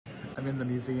I'm in the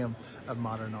Museum of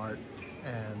Modern Art,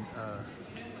 and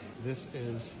this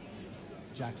is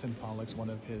Jackson Pollock's, one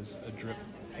of his drip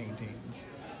paintings.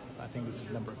 I think this is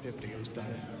number 50. It was done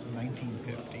in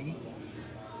 1950.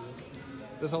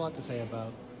 There's a lot to say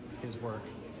about his work.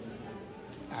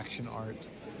 Action art,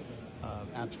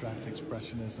 abstract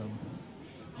expressionism,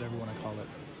 whatever you want to call it.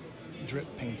 Drip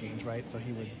paintings, right? So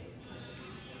he would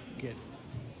get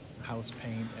house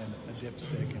paint and a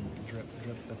dipstick and drip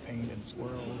the paint in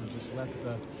swirls and just let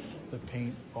the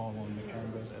paint fall on the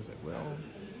canvas as it will.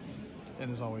 And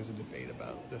there's always a debate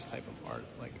about this type of art,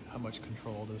 like how much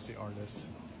control does the artist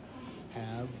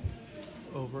have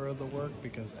over the work,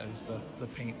 because as the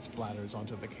paint splatters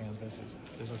onto the canvas,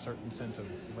 there's a certain sense of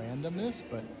randomness,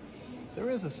 but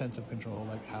there is a sense of control,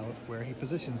 like where he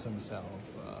positions himself.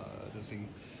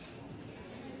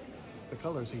 The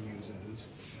colors he uses,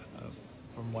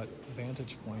 from what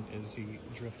vantage point is he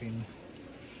dripping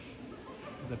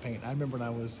the paint. I remember when I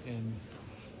was in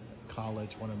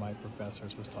college, one of my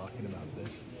professors was talking about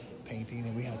this painting,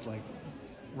 and we had to like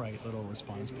write little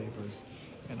response papers,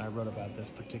 and I wrote about this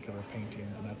particular painting,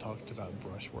 and I talked about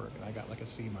brushwork, and I got like a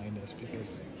C- because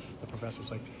the professor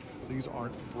was like, these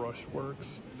aren't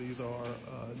brushworks, these are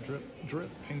drip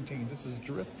painting. This is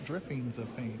drippings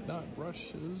of paint, not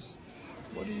brushes.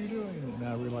 What are you doing? And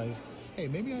I realized, hey,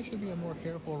 maybe I should be a more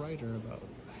careful writer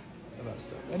about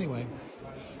stuff. Anyway,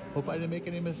 hope I didn't make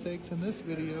any mistakes in this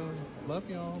video. Love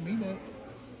y'all, mean it.